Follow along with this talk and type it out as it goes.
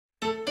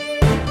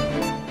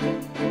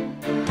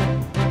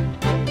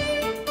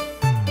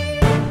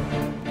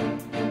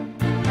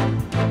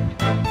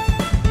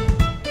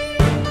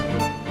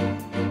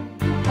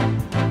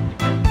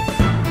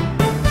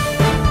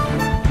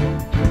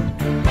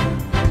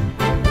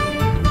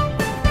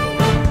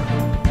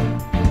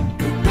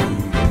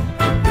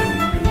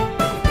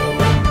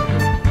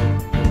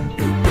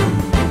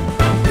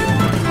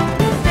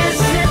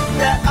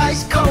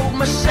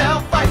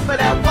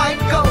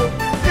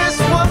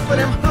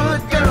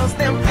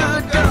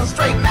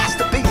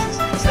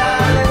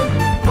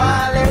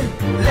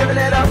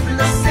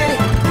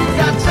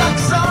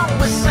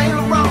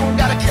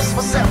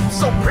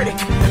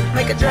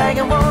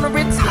dragon, wanna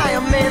retire,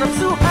 man, I'm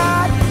too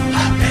hot.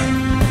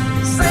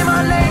 Say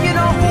my name, you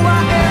know who I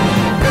am.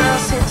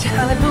 Girls hit you,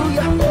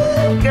 hallelujah.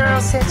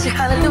 Girls hit you,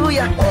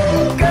 hallelujah.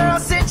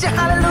 Girls hit you,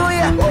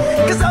 hallelujah.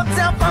 Cause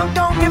Uptown Funk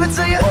don't give it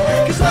to you.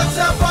 Cause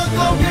Uptown Funk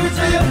don't give it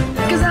to you.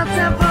 Cause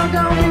Uptown Funk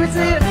don't give it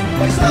to you.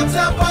 Cause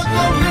Uptown Funk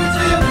don't give it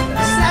to you.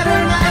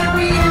 Saturday night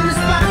we in the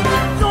spot.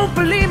 Don't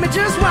believe me,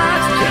 just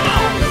watch. Come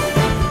on.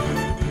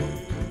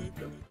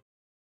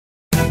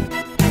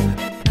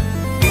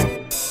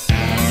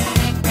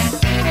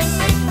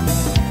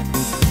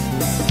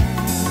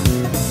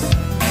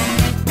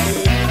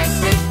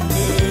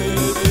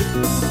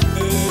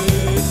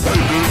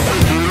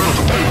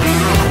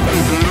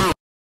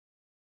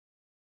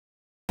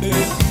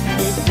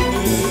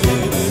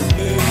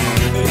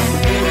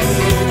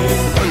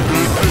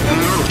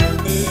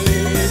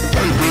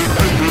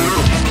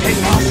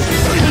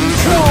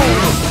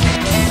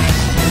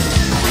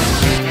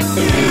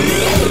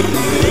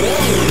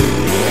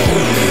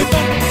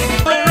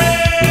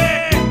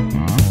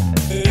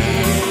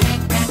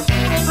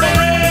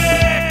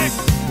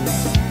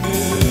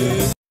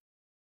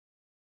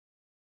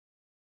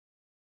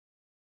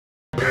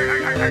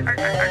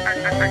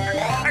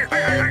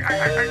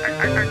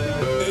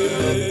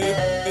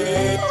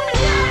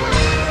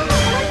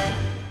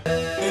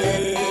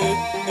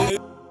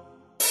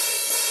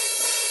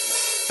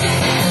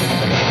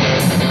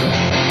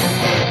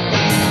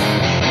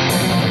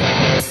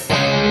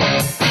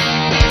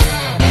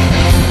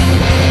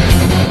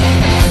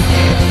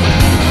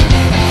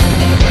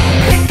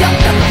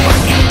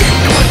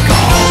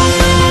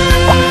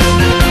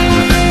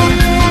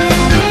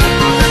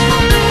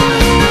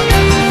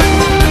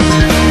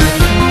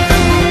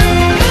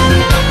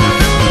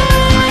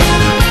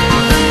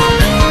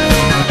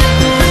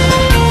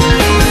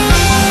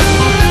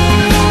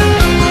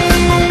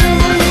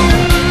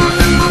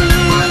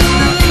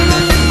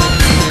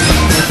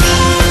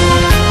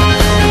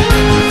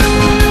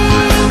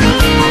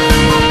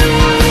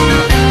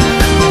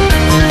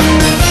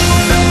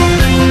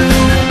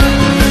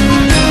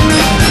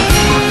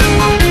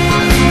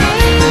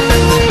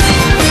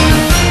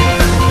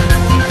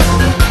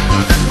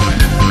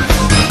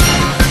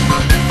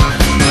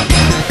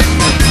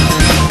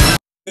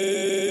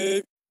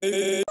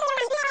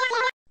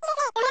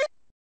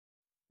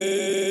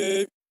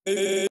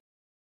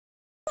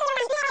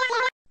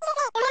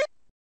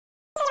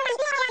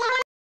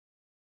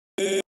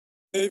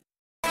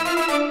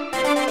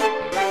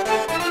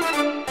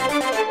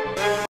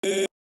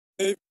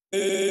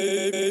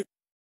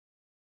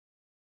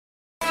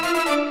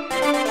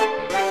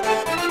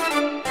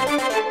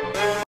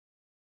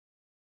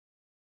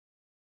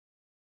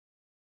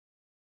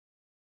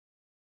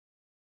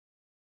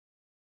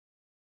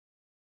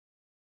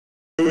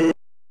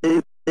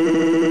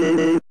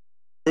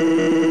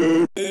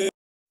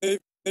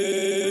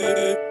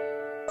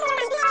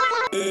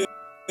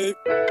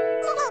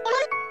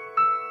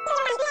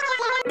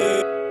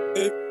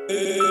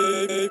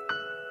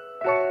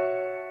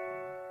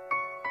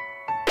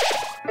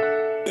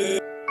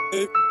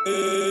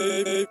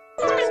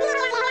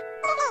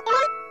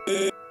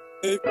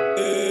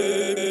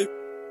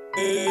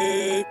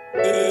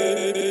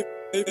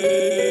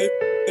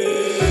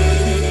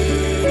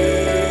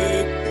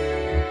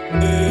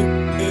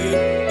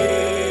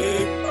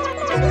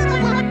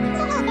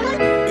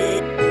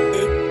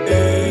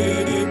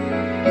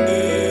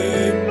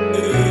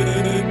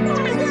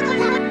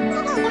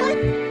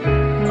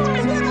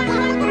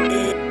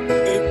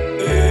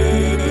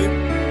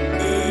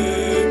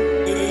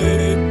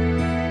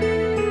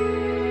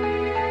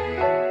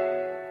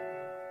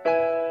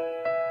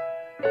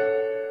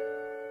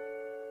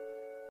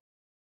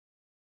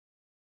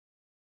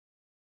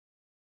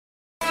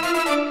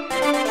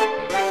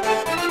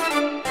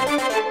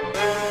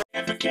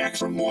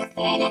 From what?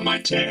 All on my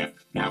tab.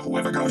 Now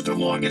whoever goes the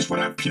longest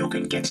without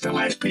puking gets the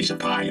last piece of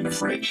pie in the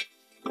fridge.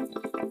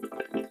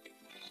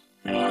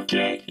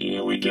 Okay,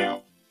 here we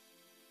go.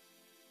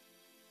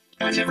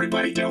 How's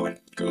everybody doing?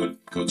 Good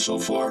so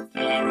far?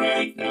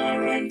 Alright.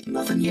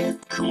 Nothing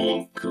yet.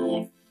 Cool.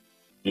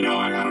 You know,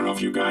 I don't know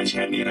if you guys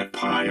had any of that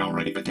pie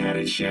already, but that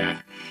is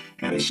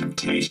some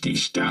tasty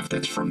stuff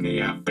that's from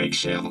the bake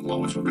sale at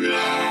Lowe's.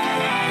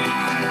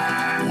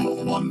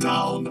 One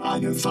down. I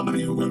knew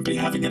somebody who wouldn't be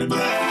having it.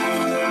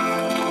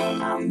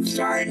 I'm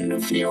starting to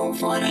feel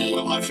funny.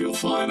 Well, I feel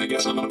fine. I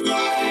guess I'm gonna.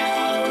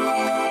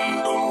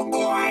 Oh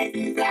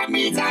boy, that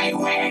means I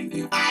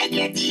win. I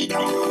get to eat.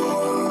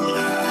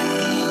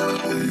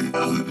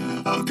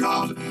 Oh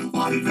God,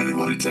 why didn't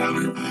anybody tell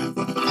me?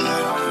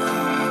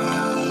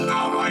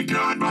 Oh my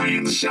God, my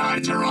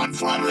insides are on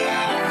fire.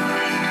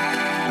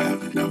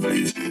 No,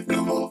 please,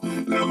 no more.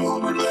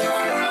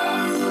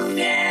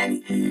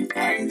 Man,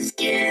 I'm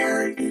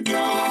scared.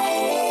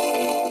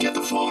 Go. Get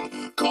the phone.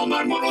 Call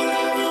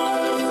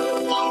 911.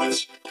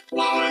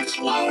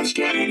 Lois,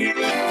 get in here.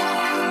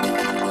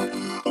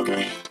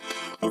 Okay.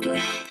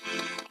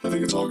 I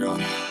think it's all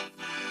gone.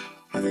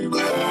 I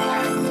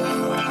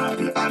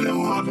don't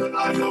want it.